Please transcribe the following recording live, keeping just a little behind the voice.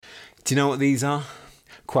Do you know what these are?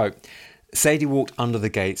 Quote, Sadie walked under the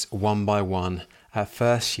gates one by one. At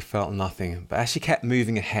first she felt nothing, but as she kept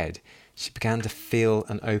moving ahead, she began to feel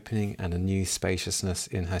an opening and a new spaciousness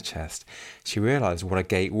in her chest. She realised what a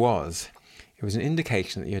gate was. It was an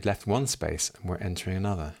indication that you had left one space and were entering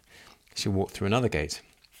another. She walked through another gate.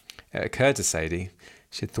 It occurred to Sadie,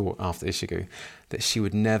 she had thought after Ishigu, that she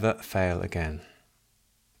would never fail again.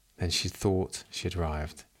 Then she thought she had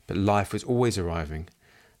arrived, but life was always arriving.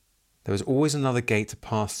 There was always another gate to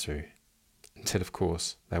pass through, until of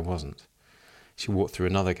course there wasn't. She walked through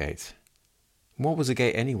another gate. What was a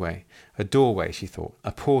gate anyway? A doorway, she thought,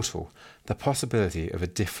 a portal, the possibility of a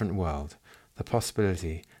different world, the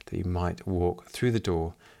possibility that you might walk through the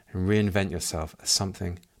door and reinvent yourself as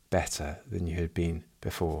something better than you had been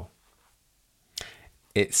before.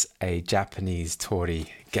 It's a Japanese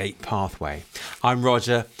Tori gate pathway. I'm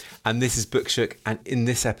Roger, and this is Bookshook, and in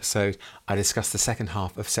this episode I discuss the second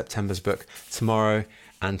half of September's book, Tomorrow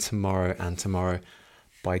and Tomorrow and Tomorrow,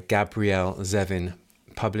 by Gabrielle Zevin,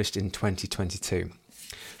 published in 2022.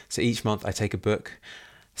 So each month I take a book,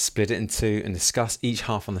 split it in two, and discuss each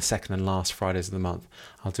half on the second and last Fridays of the month.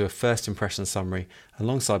 I'll do a first impression summary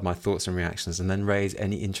alongside my thoughts and reactions, and then raise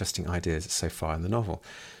any interesting ideas so far in the novel.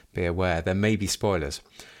 Be aware, there may be spoilers.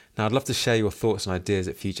 Now, I'd love to share your thoughts and ideas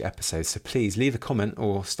at future episodes, so please leave a comment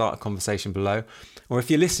or start a conversation below. Or if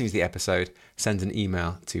you're listening to the episode, send an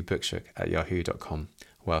email to bookshook@yahoo.com.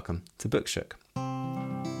 Welcome to Bookshook.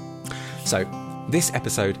 So, this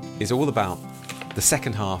episode is all about the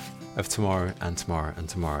second half of Tomorrow and Tomorrow and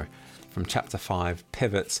Tomorrow, from chapter 5,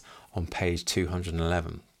 Pivots, on page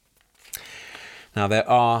 211. Now, there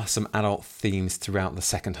are some adult themes throughout the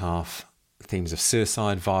second half, themes of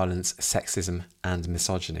suicide, violence, sexism, and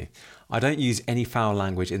misogyny. I don't use any foul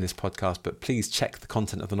language in this podcast, but please check the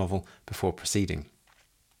content of the novel before proceeding.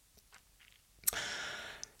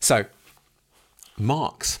 So,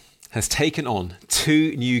 Marx has taken on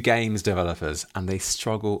 2 new games developers, and they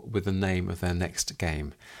struggle with the name of their next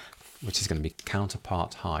game, which is going to be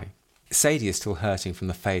Counterpart High. Sadie is still hurting from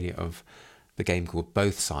the failure of the game called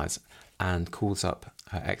Both Sides, and calls up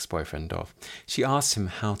her ex-boyfriend Dov. She asks him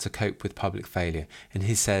how to cope with public failure, and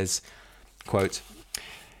he says, quote,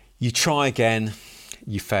 "You try again,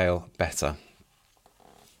 you fail better."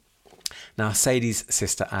 Now, Sadie's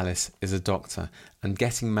sister Alice is a doctor and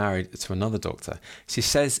getting married to another doctor. She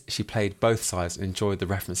says she played Both Sides and enjoyed the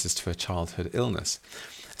references to her childhood illness.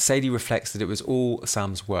 Sadie reflects that it was all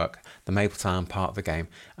Sam's work, the Mapletown part of the game,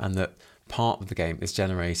 and that part of the game is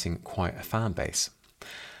generating quite a fan base.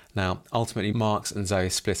 Now, ultimately, Marx and Zoe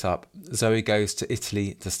split up. Zoe goes to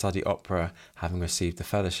Italy to study opera, having received a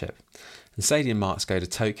fellowship. And Sadie and Marx go to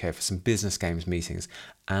Tokyo for some business games meetings,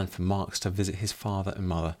 and for Marx to visit his father and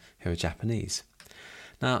mother, who are Japanese.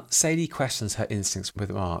 Now, Sadie questions her instincts with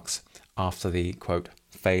Marx after the, quote,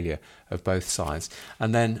 failure of Both Sides.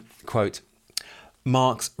 And then, quote,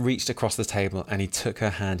 Marx reached across the table and he took her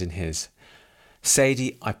hand in his.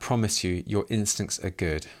 "Sadie, I promise you, your instincts are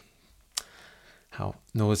good." How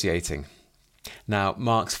nauseating. Now,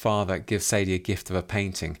 Mark's father gives Sadie a gift of a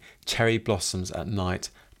painting, Cherry Blossoms at Night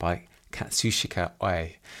by Katsushika Oe.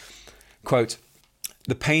 Quote,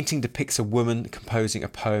 "The painting depicts a woman composing a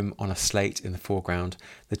poem on a slate in the foreground.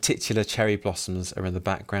 The titular cherry blossoms are in the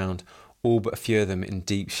background, all but a few of them in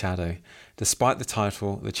deep shadow. Despite the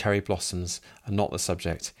title, the cherry blossoms are not the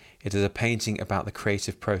subject. It is a painting about the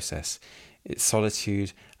creative process, its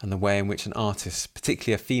solitude, and the way in which an artist,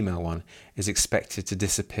 particularly a female one, is expected to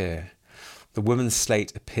disappear. The woman's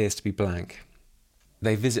slate appears to be blank."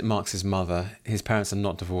 They visit Marx's mother. His parents are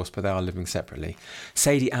not divorced, but they are living separately.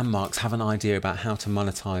 Sadie and Marx have an idea about how to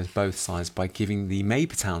monetize Both Sides by giving the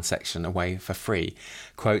Mapletown section away for free.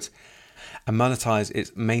 Quote, "And monetize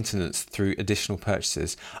its maintenance through additional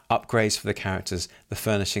purchases, upgrades for the characters, the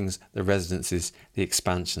furnishings, the residences, the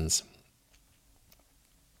expansions."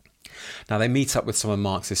 Now, they meet up with some of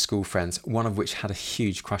Marx's school friends, one of which had a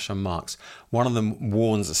huge crush on Marx. One of them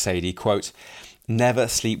warns Sadie, quote, "Never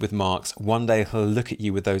sleep with Marx. One day he'll look at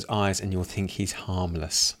you with those eyes and you'll think he's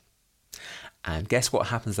harmless." And guess what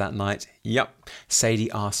happens that night? Yup,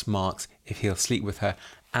 Sadie asks Marx if he'll sleep with her,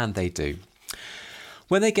 and they do.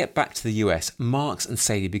 When they get back to the US, Marx and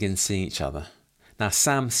Sadie begin seeing each other. Now,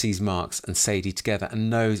 Sam sees Marx and Sadie together and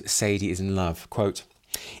knows Sadie is in love. Quote,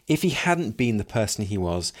 "If he hadn't been the person he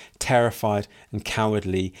was, terrified and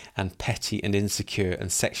cowardly and petty and insecure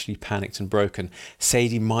and sexually panicked and broken,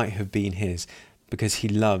 Sadie might have been his, because he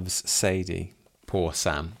loves Sadie." Poor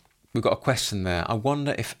Sam. We've got a question there. I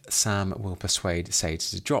wonder if Sam will persuade Sadie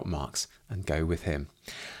to drop Marx and go with him.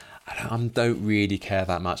 I don't really care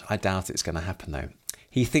that much. I doubt it's going to happen though.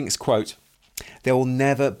 He thinks, quote, There will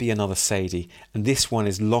never be another Sadie, and this one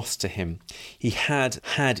is lost to him. He had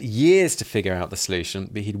had years to figure out the solution,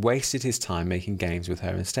 but he'd wasted his time making games with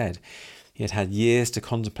her instead. He had had years to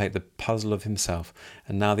contemplate the puzzle of himself,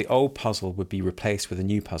 and now the old puzzle would be replaced with a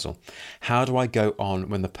new puzzle. How do I go on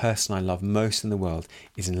when the person I love most in the world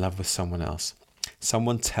is in love with someone else?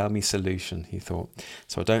 Someone tell me solution, he thought,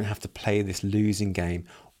 so I don't have to play this losing game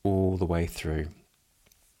all the way through.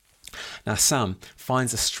 Now Sam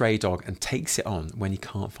finds a stray dog and takes it on when he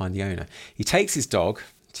can't find the owner. He takes his dog,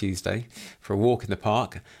 Tuesday, for a walk in the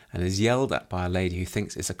park and is yelled at by a lady who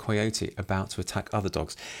thinks it's a coyote about to attack other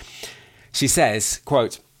dogs. She says,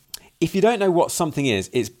 quote, "If you don't know what something is,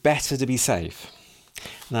 it's better to be safe."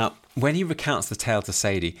 Now, when he recounts the tale to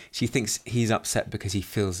Sadie, she thinks he's upset because he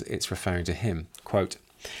feels it's referring to him. Quote,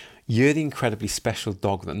 "You're the incredibly special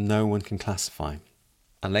dog that no one can classify."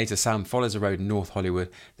 And later, Sam follows a road in North Hollywood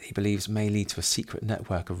that he believes may lead to a secret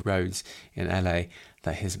network of roads in LA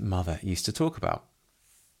that his mother used to talk about.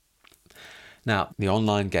 Now, the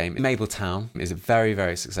online game Mapletown is very,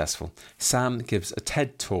 very successful. Sam gives a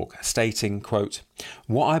TED talk stating, quote,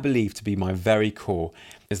 "What I believe to be my very core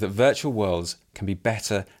is that virtual worlds can be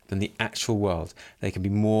better than the actual world. They can be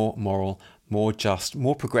more moral, more just,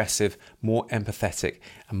 more progressive, more empathetic,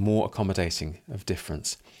 and more accommodating of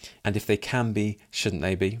difference. And if they can be, shouldn't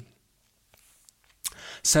they be?"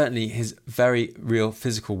 Certainly, his very real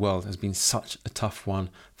physical world has been such a tough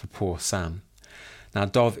one for poor Sam. Now,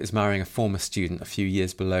 Dov is marrying a former student a few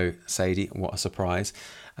years below Sadie. What a surprise.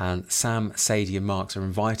 And Sam, Sadie and Marks are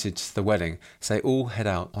invited to the wedding, so they all head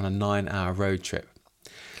out on a 9-hour road trip.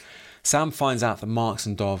 Sam finds out that Marks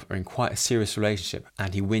and Dov are in quite a serious relationship,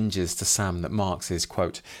 and he whinges to Sam that Marks is,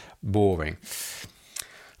 quote, "boring."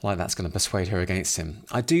 Like that's going to persuade her against him.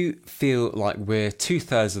 I do feel like we're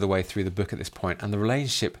 2/3 of the way through the book at this point, and the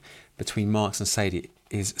relationship between Marks and Sadie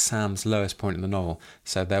is Sam's lowest point in the novel,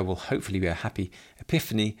 so there will hopefully be a happy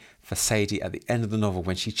epiphany for Sadie at the end of the novel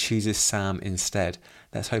when she chooses Sam instead.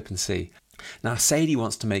 Let's hope and see. Now, Sadie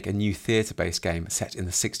wants to make a new theatre-based game set in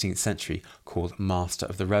the 16th century called Master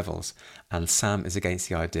of the Revels, and Sam is against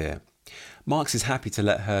the idea. Marks is happy to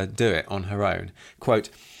let her do it on her own. Quote,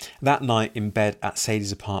 "That night in bed at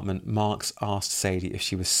Sadie's apartment, Marks asked Sadie if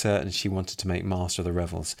she was certain she wanted to make Master of the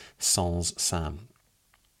Revels, sans Sam."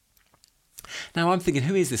 Now I'm thinking,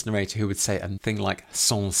 who is this narrator who would say a thing like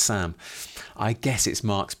sans Sam? I guess it's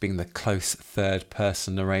Marks being the close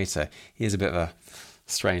third-person narrator. He is a bit of a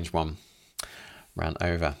strange one. Ran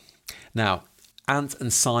over. Now, Ant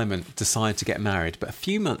and Simon decide to get married, but a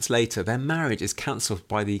few months later, their marriage is cancelled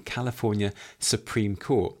by the California Supreme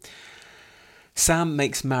Court. Sam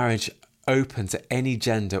makes marriage open to any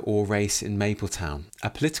gender or race in Mapletown, a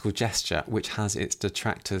political gesture which has its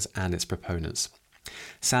detractors and its proponents.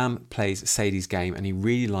 Sam plays Sadie's game and he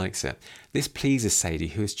really likes it. This pleases Sadie,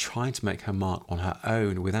 who is trying to make her mark on her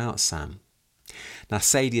own without Sam. Now,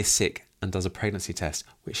 Sadie is sick and does a pregnancy test,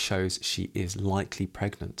 which shows she is likely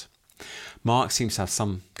pregnant. Mark seems to have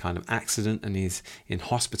some kind of accident and is in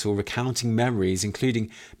hospital recounting memories,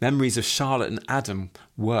 including memories of Charlotte and Adam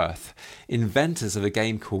Worth, inventors of a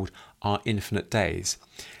game called Our Infinite Days.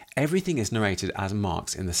 Everything is narrated as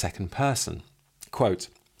Mark's in the second person. Quote,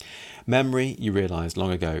 "Memory, you realised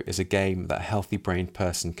long ago, is a game that a healthy-brained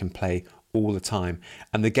person can play all the time,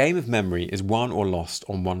 and the game of memory is won or lost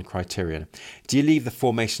on one criterion. Do you leave the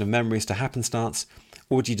formation of memories to happenstance,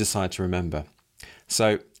 or do you decide to remember?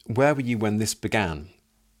 So, where were you when this began?"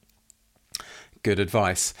 Good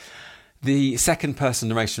advice. The second person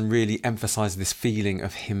narration really emphasises this feeling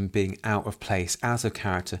of him being out of place, out of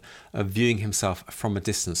character, of viewing himself from a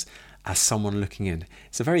distance as someone looking in.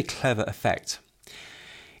 It's a very clever effect.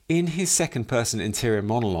 In his second person interior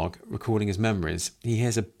monologue, recording his memories, he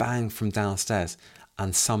hears a bang from downstairs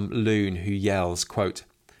and some loon who yells, quote,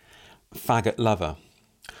 "Faggot lover,"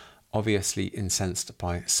 obviously incensed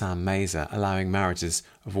by Sam Mazer allowing marriages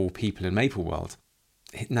of all people in Mapleworld.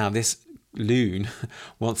 Now this loon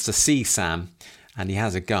wants to see Sam and he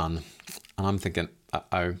has a gun, and I'm thinking,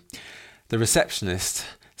 uh-oh. The receptionist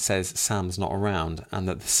says Sam's not around and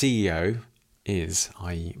that the CEO is,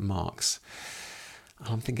 i.e. Marks. And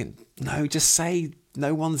I'm thinking, no, just say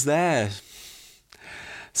no one's there.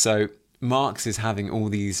 So Marks is having all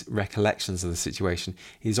these recollections of the situation.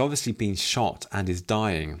 He's obviously been shot and is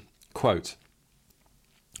dying. Quote,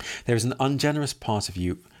 "There is an ungenerous part of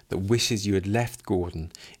you that wishes you had left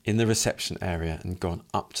Gordon in the reception area and gone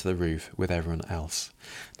up to the roof with everyone else."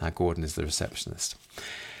 Now Gordon is the receptionist.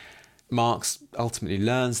 Marks ultimately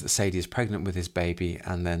learns that Sadie is pregnant with his baby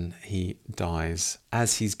and then he dies.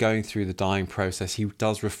 As he's going through the dying process, he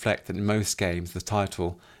does reflect that in most games the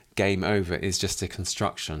title Game Over is just a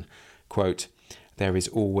construction. quote, "There is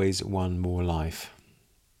always one more life."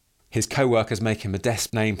 His co-workers make him a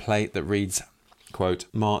desk nameplate that reads, quote,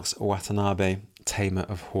 "Marks Watanabe, tamer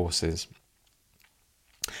of horses."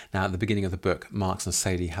 Now, at the beginning of the book, Marx and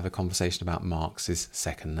Sadie have a conversation about Marx's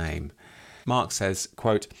second name. Marx says,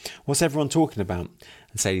 quote, "What's everyone talking about?"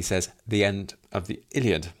 And Sadie says, "The end of the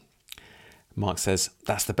Iliad." Marx says,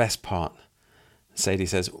 "That's the best part." Sadie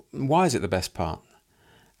says, "Why is it the best part?"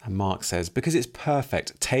 And Marx says, "Because it's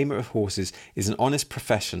perfect. Tamer of horses is an honest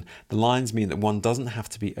profession. The lines mean that one doesn't have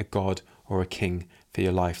to be a god or a king for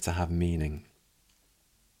your life to have meaning."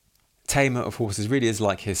 Tamer of Horses really is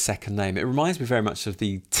like his second name. It reminds me very much of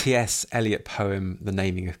the T.S. Eliot poem, The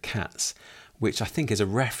Naming of Cats, which I think is a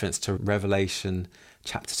reference to Revelation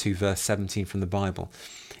chapter 2, verse 17 from the Bible.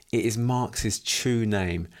 It is Marx's true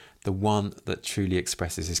name, the one that truly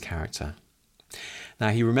expresses his character. Now,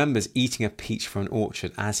 he remembers eating a peach from an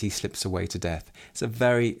orchard as he slips away to death. It's a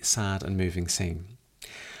very sad and moving scene.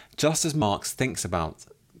 Just as Marx thinks about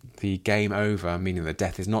the game over, meaning that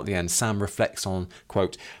death is not the end, Sam reflects on,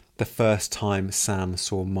 quote, the first time Sam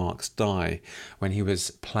saw Marx die, when he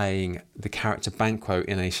was playing the character Banquo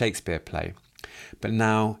in a Shakespeare play. But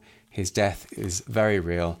now his death is very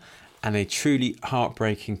real and a truly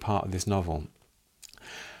heartbreaking part of this novel.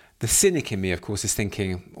 The cynic in me, of course, is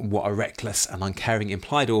thinking, what a reckless and uncaring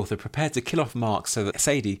implied author prepared to kill off Marx so that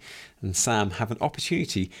Sadie and Sam have an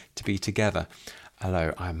opportunity to be together.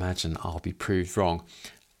 Although I imagine I'll be proved wrong.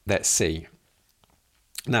 Let's see.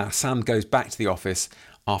 Now, Sam goes back to the office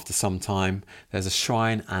after some time. There's a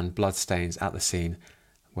shrine and bloodstains at the scene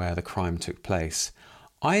where the crime took place.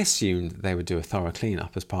 I assumed they would do a thorough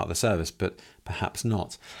clean-up as part of the service, but perhaps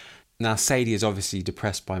not. Now, Sadie is obviously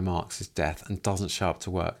depressed by Marx's death and doesn't show up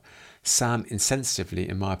to work. Sam, insensitively,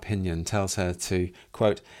 in my opinion, tells her to,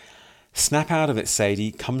 quote, "Snap out of it,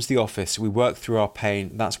 Sadie. Come to the office. We work through our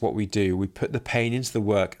pain. That's what we do. We put the pain into the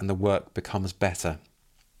work and the work becomes better."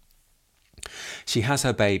 She has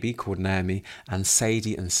her baby, called Naomi, and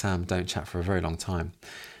Sadie and Sam don't chat for a very long time.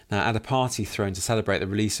 Now, at a party thrown to celebrate the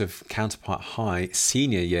release of Counterpart High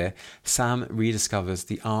senior year, Sam rediscovers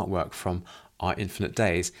the artwork from Our Infinite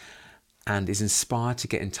Days and is inspired to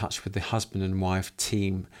get in touch with the husband and wife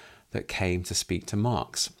team that came to speak to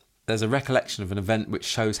Marx. There's a recollection of an event which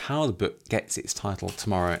shows how the book gets its title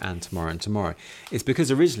Tomorrow and Tomorrow and Tomorrow. It's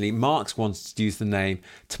because originally Marx wanted to use the name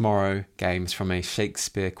Tomorrow Games from a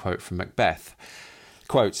Shakespeare quote from Macbeth.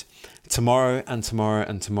 Quote, "Tomorrow and tomorrow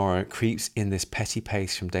and tomorrow creeps in this petty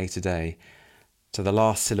pace from day to day, to the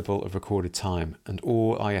last syllable of recorded time, and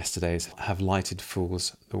all our yesterdays have lighted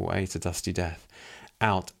fools the way to dusty death.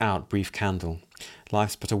 Out, out, brief candle.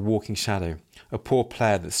 Life's but a walking shadow, a poor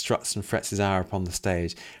player that struts and frets his hour upon the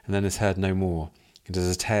stage, and then is heard no more. It is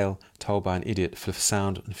a tale told by an idiot full of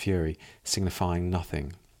sound and fury, signifying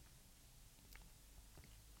nothing."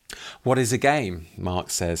 What is a game?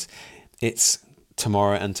 Marx says. It's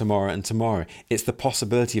tomorrow and tomorrow and tomorrow. It's the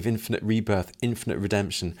possibility of infinite rebirth, infinite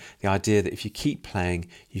redemption, the idea that if you keep playing,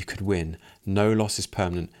 you could win. No loss is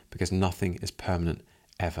permanent because nothing is permanent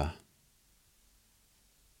ever.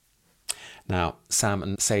 Now, Sam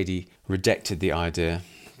and Sadie rejected the idea.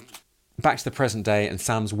 Back to the present day, and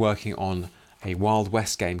Sam's working on a Wild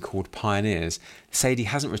West game called Pioneers. Sadie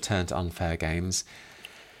hasn't returned to Unfair Games.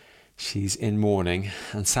 She's in mourning,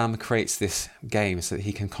 and Sam creates this game so that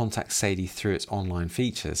he can contact Sadie through its online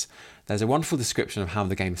features. There's a wonderful description of how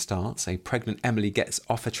the game starts. A pregnant Emily gets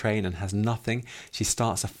off a train and has nothing. She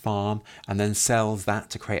starts a farm and then sells that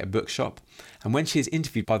to create a bookshop. And when she is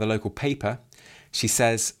interviewed by the local paper, she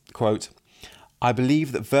says, quote, "I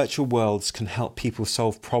believe that virtual worlds can help people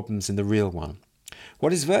solve problems in the real one."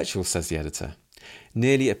 "What is virtual?" says the editor.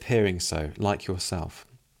 "Nearly appearing so, like yourself."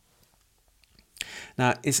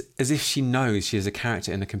 Now, it's as if she knows she is a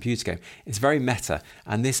character in a computer game. It's very meta,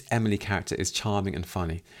 and this Emily character is charming and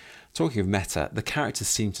funny. Talking of meta, the characters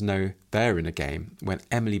seem to know they're in a game. When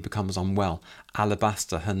Emily becomes unwell,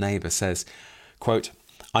 Alabaster, her neighbour, says, quote,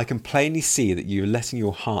 "I can plainly see that you're letting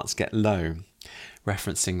your hearts get low,"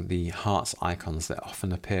 referencing the hearts icons that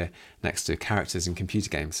often appear next to characters in computer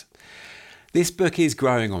games. This book is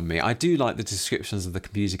growing on me. I do like the descriptions of the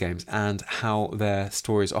computer games and how their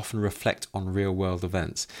stories often reflect on real world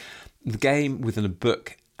events. The game within a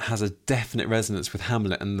book has a definite resonance with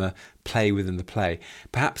Hamlet and the play within the play.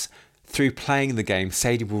 Perhaps through playing the game,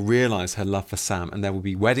 Sadie will realise her love for Sam and there will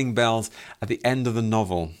be wedding bells at the end of the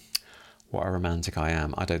novel. What a romantic I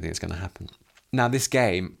am. I don't think it's going to happen. Now, this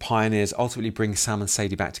game, Pioneers, ultimately brings Sam and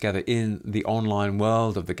Sadie back together in the online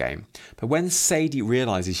world of the game. But when Sadie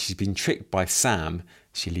realises she's been tricked by Sam,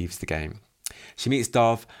 she leaves the game. She meets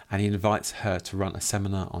Dove and he invites her to run a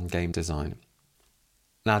seminar on game design.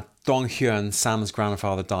 Now, Dong Hyun, Sam's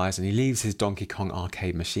grandfather, dies and he leaves his Donkey Kong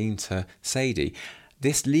arcade machine to Sadie.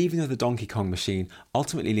 This leaving of the Donkey Kong machine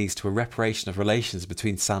ultimately leads to a reparation of relations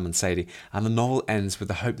between Sam and Sadie, and the novel ends with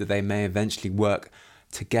the hope that they may eventually work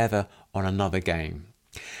together on another game.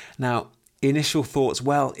 Now, initial thoughts,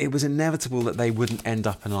 well, it was inevitable that they wouldn't end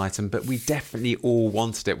up an item, but we definitely all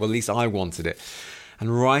wanted it. Well, at least I wanted it.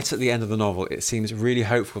 And right at the end of the novel, it seems really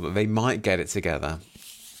hopeful that they might get it together.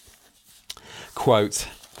 Quote,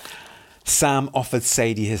 Sam offered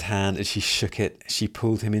Sadie his hand and she shook it. She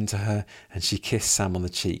pulled him into her and she kissed Sam on the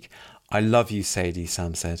cheek. I love you, Sadie,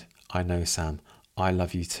 Sam said. I know, Sam. I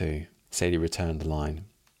love you too. Sadie returned the line.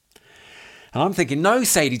 And I'm thinking, no,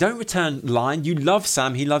 Sadie, don't return the line. You love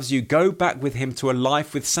Sam. He loves you. Go back with him to a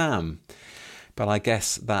life with Sam. But I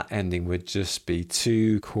guess that ending would just be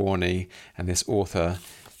too corny. And this author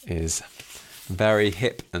is very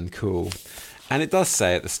hip and cool. And it does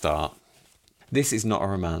say at the start, this is not a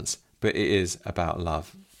romance, but it is about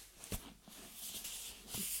love.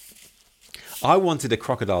 I wanted a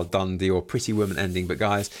Crocodile Dundee or Pretty Woman ending, but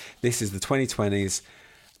guys, this is the 2020s,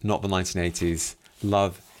 not the 1980s.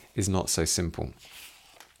 Love is not so simple.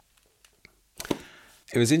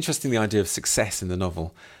 It was interesting, the idea of success in the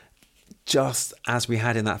novel. Just as we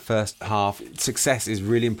had in that first half, success is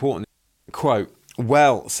really important. Quote,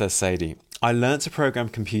 well, says Sadie, I learnt to program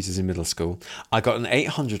computers in middle school. I got an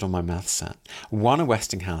 800 on my maths set, won a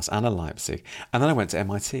Westinghouse and a Leipzig, and then I went to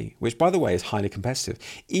MIT, which by the way is highly competitive,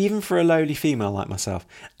 even for a lowly female like myself,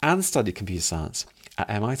 and studied computer science. At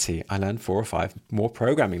MIT, I learned 4 or 5 more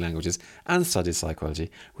programming languages and studied psychology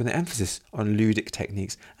with an emphasis on ludic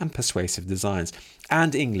techniques and persuasive designs,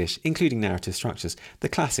 and English, including narrative structures, the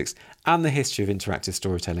classics, and the history of interactive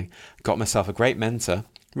storytelling. Got myself a great mentor,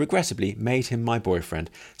 regrettably made him my boyfriend.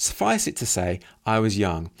 Suffice it to say, I was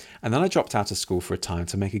young, and then I dropped out of school for a time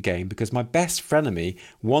to make a game because my best frenemy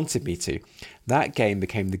wanted me to. That game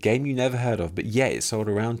became the game you never heard of, but yet it sold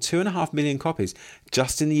around 2.5 million copies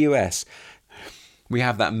just in the US. We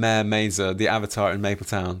have that Mayor Mazer, the avatar in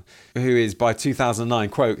Mapletown, who is, by 2009,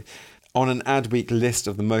 quote, on an Adweek list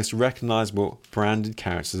of the most recognisable branded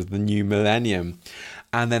characters of the new millennium.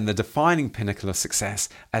 And then the defining pinnacle of success,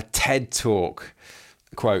 a TED Talk.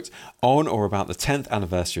 Quote, on or about the 10th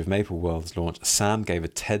anniversary of Maple World's launch, Sam gave a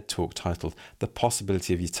TED Talk titled The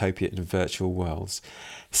Possibility of Utopia in Virtual Worlds.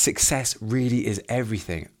 Success really is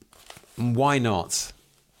everything. Why not?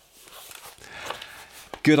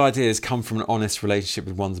 Good ideas come from an honest relationship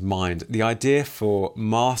with one's mind. The idea for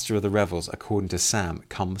Master of the Revels, according to Sam,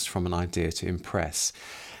 comes from an idea to impress.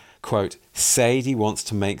 Quote, Sadie wants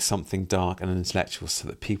to make something dark and intellectual so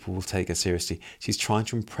that people will take her seriously. She's trying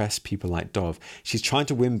to impress people like Dov. She's trying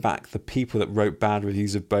to win back the people that wrote bad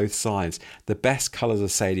reviews of both sides. The best colours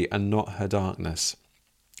of Sadie are not her darkness.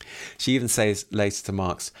 She even says later to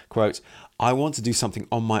Marx, quote, I want to do something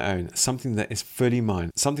on my own, something that is fully mine,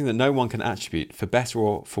 something that no one can attribute, for better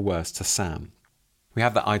or for worse, to Sam. We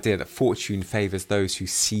have that idea that fortune favours those who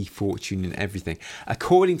see fortune in everything.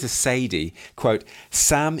 According to Sadie, quote,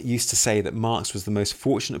 Sam used to say that Marx was the most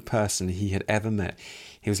fortunate person he had ever met.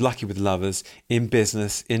 He was lucky with lovers, in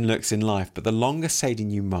business, in looks, in life, but the longer Sadie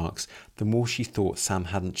knew Marx, the more she thought Sam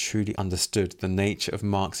hadn't truly understood the nature of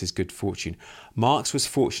Marx's good fortune. Marx was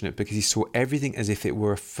fortunate because he saw everything as if it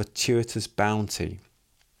were a fortuitous bounty.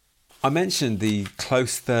 I mentioned the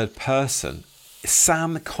close third person.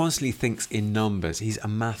 Sam constantly thinks in numbers. He's a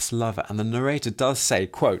maths lover, and the narrator does say,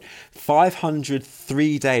 quote,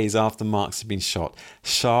 503 days after Marx had been shot,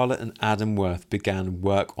 Charlotte and Adam Worth began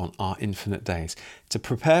work on Our Infinite Days. To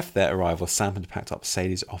prepare for their arrival, Sam had packed up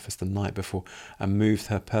Sadie's office the night before and moved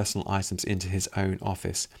her personal items into his own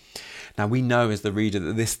office. Now, we know as the reader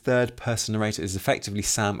that this third-person narrator is effectively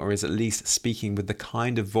Sam, or is at least speaking with the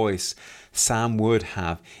kind of voice Sam would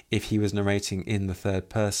have if he was narrating in the third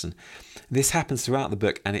person. This happens throughout the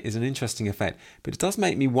book, and it is an interesting effect, but it does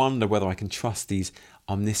make me wonder whether I can trust these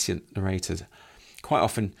omniscient narrators. Quite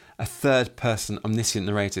often, a third-person omniscient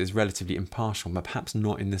narrator is relatively impartial, but perhaps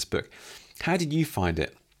not in this book. How did you find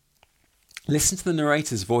it? Listen to the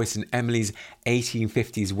narrator's voice in Emily's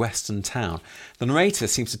 1850s Western town. The narrator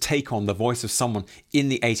seems to take on the voice of someone in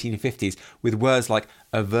the 1850s with words like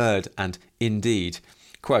averred and indeed.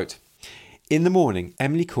 Quote, in the morning,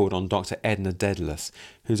 Emily called on Dr. Edna Daedalus,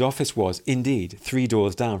 whose office was, indeed, 3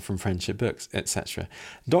 doors down from Friendship Books, etc.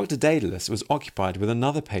 Dr. Daedalus was occupied with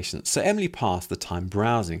another patient, so Emily passed the time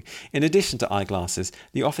browsing. In addition to eyeglasses,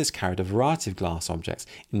 the office carried a variety of glass objects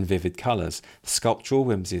in vivid colours, sculptural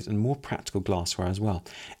whimsies and more practical glassware as well.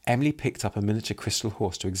 Emily picked up a miniature crystal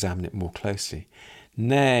horse to examine it more closely.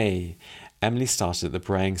 Nay! Emily started at the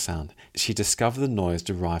braying sound. She discovered the noise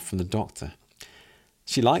derived from the doctor.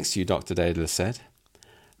 She likes you, Dr. Daedalus said.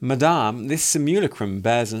 Madame, this simulacrum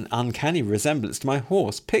bears an uncanny resemblance to my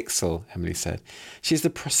horse, Pixel, Emily said. She is the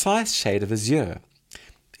precise shade of azure.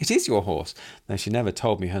 It is your horse, though she never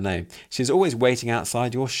told me her name. She is always waiting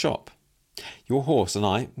outside your shop. Your horse and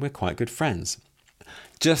I, we're quite good friends.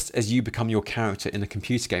 Just as you become your character in a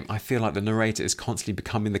computer game, I feel like the narrator is constantly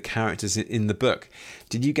becoming the characters in the book.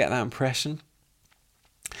 Did you get that impression?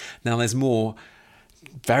 Now there's more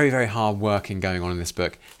very, very hard working going on in this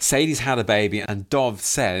book. Sadie's had a baby and Dov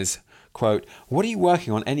says, quote, "What are you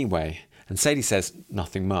working on anyway?" And Sadie says,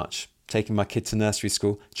 "Nothing much. Taking my kid to nursery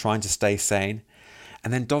school, trying to stay sane."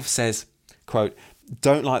 And then Dov says, quote,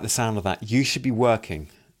 "Don't like the sound of that. You should be working."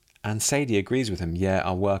 And Sadie agrees with him. "Yeah,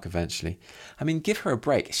 I'll work eventually." I mean, give her a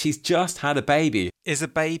break. She's just had a baby. Is a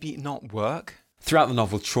baby not work? Throughout the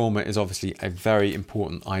novel, trauma is obviously a very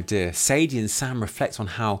important idea. Sadie and Sam reflect on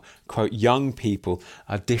how, quote, young people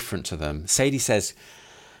are different to them. Sadie says,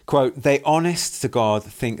 quote, "They honest to God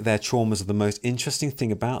think their traumas are the most interesting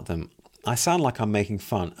thing about them. I sound like I'm making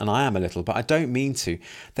fun, and I am a little, but I don't mean to.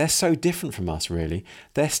 They're so different from us, really.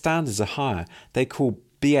 Their standards are higher. They call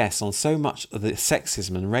BS on so much of the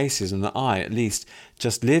sexism and racism that I, at least,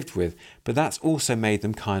 just lived with, but that's also made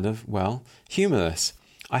them kind of, well, humorless.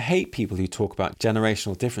 I hate people who talk about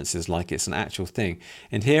generational differences like it's an actual thing,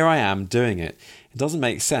 and here I am doing it. It doesn't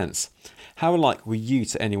make sense. How alike were you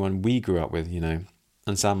to anyone we grew up with, you know?"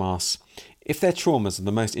 And Sam asks, "If their traumas are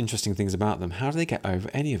the most interesting things about them, how do they get over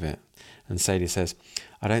any of it?" And Sadie says,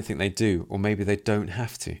 "I don't think they do, or maybe they don't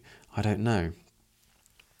have to. I don't know."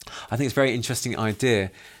 I think it's a very interesting idea,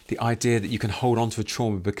 the idea that you can hold on to a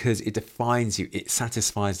trauma because it defines you, it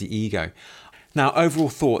satisfies the ego. Now, overall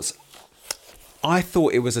thoughts. I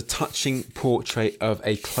thought it was a touching portrait of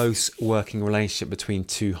a close working relationship between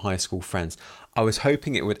two high school friends. I was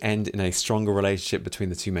hoping it would end in a stronger relationship between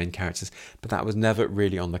the two main characters, but that was never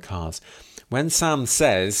really on the cards. When Sam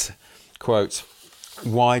says, quote,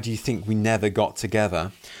 "Why do you think we never got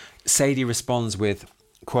together?" Sadie responds with,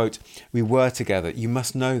 quote, "We were together. You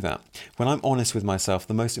must know that. When I'm honest with myself,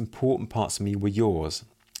 the most important parts of me were yours.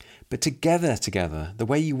 But together, the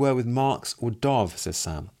way you were with Marks or Dov," says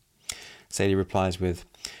Sam. Sadie replies with,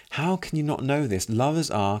 "How can you not know this? Lovers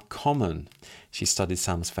are common." She studied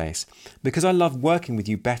Sam's face. "Because I love working with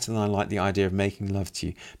you better than I like the idea of making love to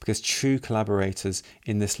you, because true collaborators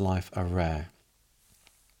in this life are rare."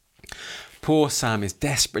 Poor Sam is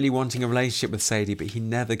desperately wanting a relationship with Sadie, but he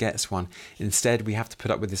never gets one. Instead, we have to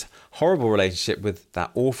put up with this horrible relationship with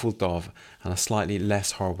that awful Dov and a slightly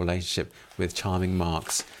less horrible relationship with charming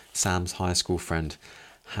Marks, Sam's high school friend.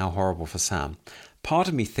 How horrible for Sam. Part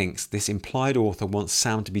of me thinks this implied author wants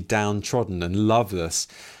Sam to be downtrodden and loveless.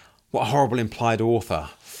 What a horrible implied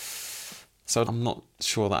author. So I'm not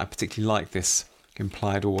sure that I particularly like this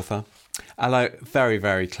implied author. Although, very,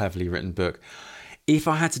 very cleverly written book. If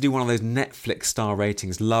I had to do one of those Netflix star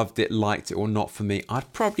ratings, loved it, liked it or not for me,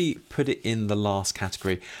 I'd probably put it in the last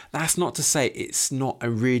category. That's not to say it's not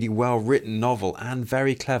a really well-written novel and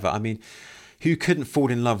very clever. I mean, who couldn't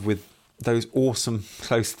fall in love with those awesome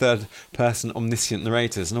close third-person omniscient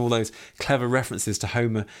narrators and all those clever references to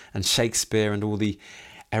Homer and Shakespeare and all the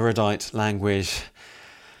erudite language?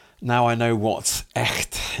 Now I know what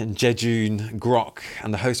echt and jejun, grok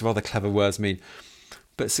and a host of other clever words mean.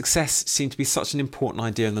 But success seemed to be such an important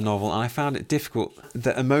idea in the novel, and I found it difficult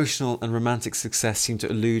that emotional and romantic success seemed to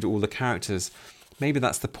elude all the characters. Maybe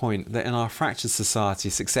that's the point, that in our fractured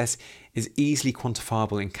society, success is easily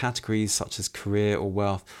quantifiable in categories such as career or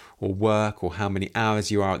wealth or work or how many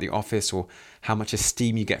hours you are at the office or how much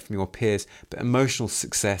esteem you get from your peers. But emotional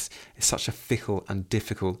success is such a fickle and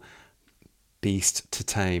difficult beast to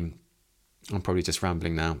tame. I'm probably just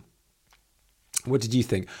rambling now. What did you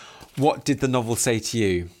think? What did the novel say to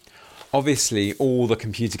you? Obviously, all the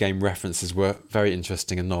computer game references were very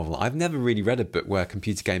interesting and novel. I've never really read a book where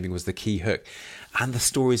computer gaming was the key hook. And the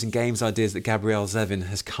stories and games ideas that Gabrielle Zevin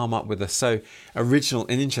has come up with are so original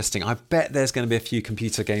and interesting. I bet there's going to be a few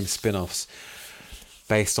computer game spin-offs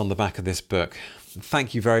based on the back of this book.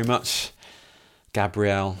 Thank you very much,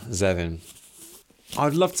 Gabrielle Zevin.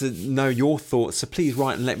 I'd love to know your thoughts, so please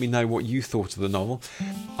write and let me know what you thought of the novel.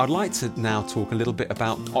 I'd like to now talk a little bit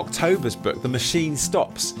about October's book, The Machine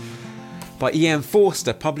Stops, by E.M.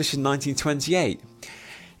 Forster, published in 1928.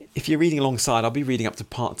 If you're reading alongside, I'll be reading up to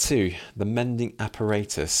part 2, The Mending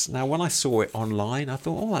Apparatus. Now, when I saw it online, I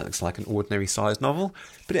thought, oh, that looks like an ordinary sized novel,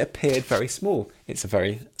 but it appeared very small. It's a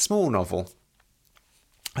very small novel.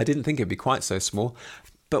 I didn't think it'd be quite so small,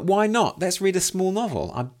 but why not? Let's read a small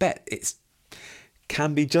novel. I bet it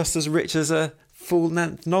can be just as rich as a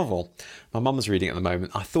full-length novel. My mum's reading it at the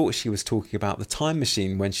moment. I thought she was talking about The Time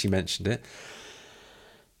Machine when she mentioned it.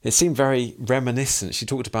 It seemed very reminiscent. She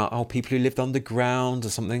talked about, people who lived underground or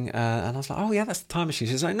something. And I was like, oh yeah, that's the Time Machine.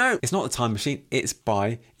 She's like, no, it's not the Time Machine. It's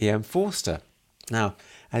by E.M. Forster. Now,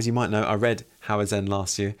 as you might know, I read Howard's End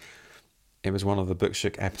last year. It was one of the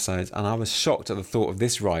Bookshook episodes. And I was shocked at the thought of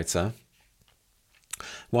this writer,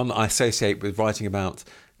 one that I associate with writing about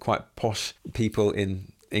quite posh people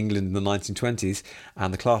in England in the 1920s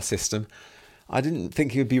and the class system. I didn't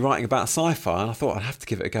think he would be writing about sci-fi, and I thought I'd have to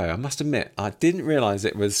give it a go. I must admit, I didn't realise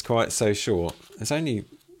it was quite so short. It's only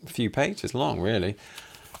a few pages long, really.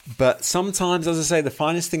 But sometimes, as I say, the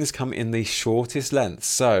finest things come in the shortest length.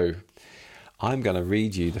 So I'm going to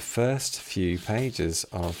read you the first few pages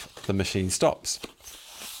of The Machine Stops.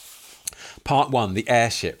 Part 1, The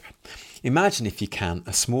Airship. Imagine, if you can,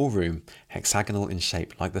 a small room, hexagonal in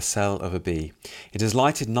shape, like the cell of a bee. It is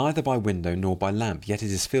lighted neither by window nor by lamp, yet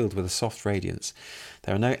it is filled with a soft radiance.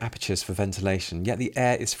 There are no apertures for ventilation, yet the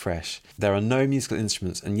air is fresh. There are no musical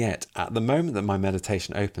instruments, and yet, at the moment that my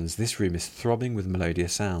meditation opens, this room is throbbing with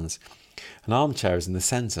melodious sounds. An armchair is in the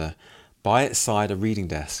centre. By its side, a reading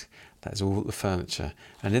desk. That is all the furniture.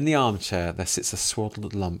 And in the armchair there sits a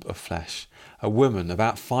swaddled lump of flesh. A woman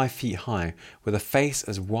about 5 feet high, with a face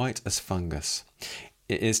as white as fungus.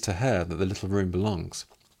 It is to her that the little room belongs.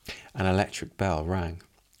 An electric bell rang.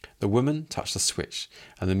 The woman touched a switch,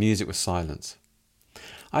 and the music was silent.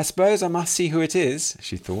 I suppose I must see who it is,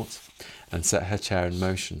 she thought, and set her chair in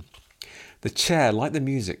motion. The chair, like the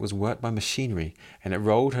music, was worked by machinery, and it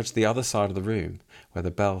rolled her to the other side of the room, where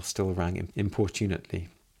the bell still rang importunately.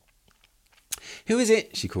 Who is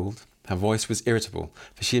it? She called. Her voice was irritable,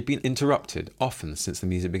 for she had been interrupted often since the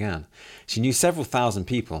music began. She knew several thousand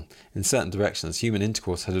people. In certain directions, human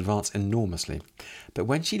intercourse had advanced enormously. But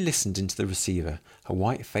when she listened into the receiver, her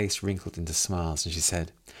white face wrinkled into smiles, and she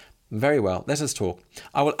said, Very well, let us talk.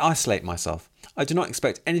 I will isolate myself. I do not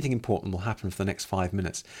expect anything important will happen for the next 5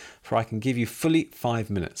 minutes, for I can give you fully 5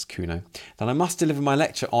 minutes, Kuno. Then I must deliver my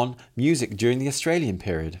lecture on music during the Australian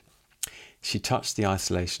period. She touched the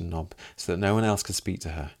isolation knob so that no one else could speak to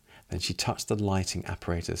her. Then she touched the lighting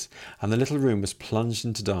apparatus, and the little room was plunged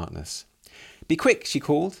into darkness. Be quick, she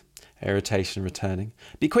called, irritation returning.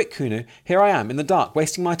 Be quick, Kuno. Here I am, in the dark,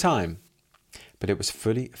 wasting my time. But it was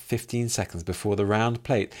fully 15 seconds before the round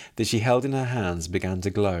plate that she held in her hands began to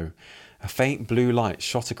glow. A faint blue light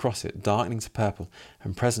shot across it, darkening to purple,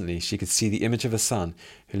 and presently she could see the image of a son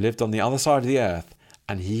who lived on the other side of the earth,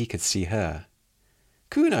 and he could see her.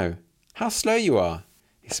 Kuno, how slow you are,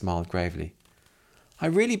 he smiled gravely. I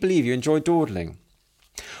really believe you enjoy dawdling.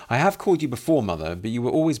 I have called you before, Mother, but you were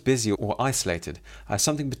always busy or isolated. I have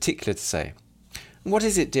something particular to say. What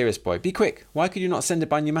is it, dearest boy? Be quick. Why could you not send it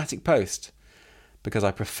by pneumatic post? Because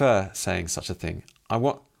I prefer saying such a thing. I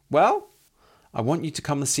want you to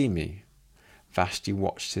come and see me. Vashti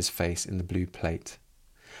watched his face in the blue plate.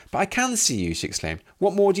 But I can see you, she exclaimed.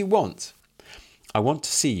 What more do you want? I want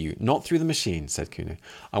to see you, not through the machine, said Kuno.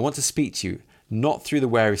 I want to speak to you, not through the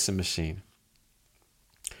wearisome machine.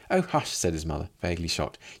 Oh, hush, said his mother, vaguely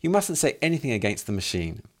shocked. You mustn't say anything against the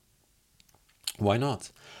machine. Why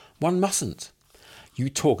not? One mustn't. You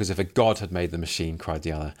talk as if a god had made the machine, cried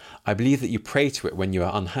the other. I believe that you pray to it when you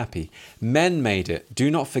are unhappy. Men made it. Do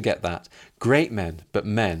not forget that. Great men, but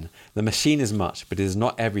men. The machine is much, but it is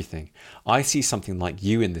not everything. I see something like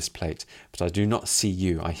you in this plate, but I do not see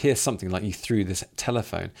you. I hear something like you through this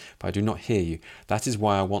telephone, but I do not hear you. That is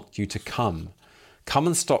why I want you to come. Come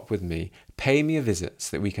and stop with me. Pay me a visit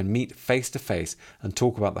so that we can meet face to face and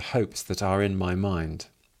talk about the hopes that are in my mind.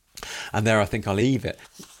 And there I think I'll leave it.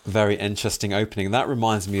 Very interesting opening. That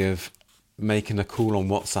reminds me of making a call on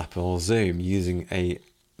WhatsApp or Zoom using a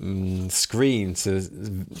screen to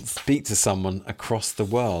speak to someone across the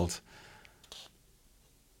world.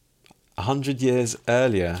 100 years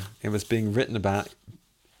earlier, it was being written about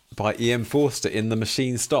by E.M. Forster in The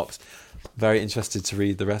Machine Stops. Very interested to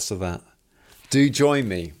read the rest of that. Do join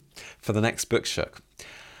me for the next Bookshook.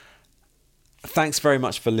 Thanks very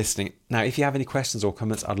much for listening. Now, if you have any questions or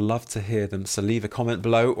comments, I'd love to hear them. So leave a comment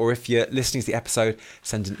below, or if you're listening to the episode,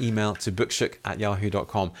 send an email to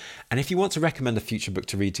bookshook@yahoo.com. And if you want to recommend a future book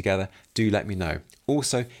to read together, do let me know.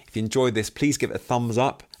 Also, if you enjoyed this, please give it a thumbs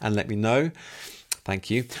up and let me know. Thank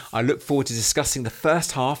you. I look forward to discussing the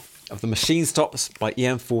first half of The Machine Stops by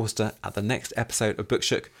E.M. Forster at the next episode of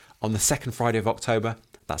Bookshook on the second Friday of October.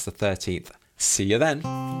 That's the 13th. See you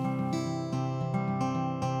then.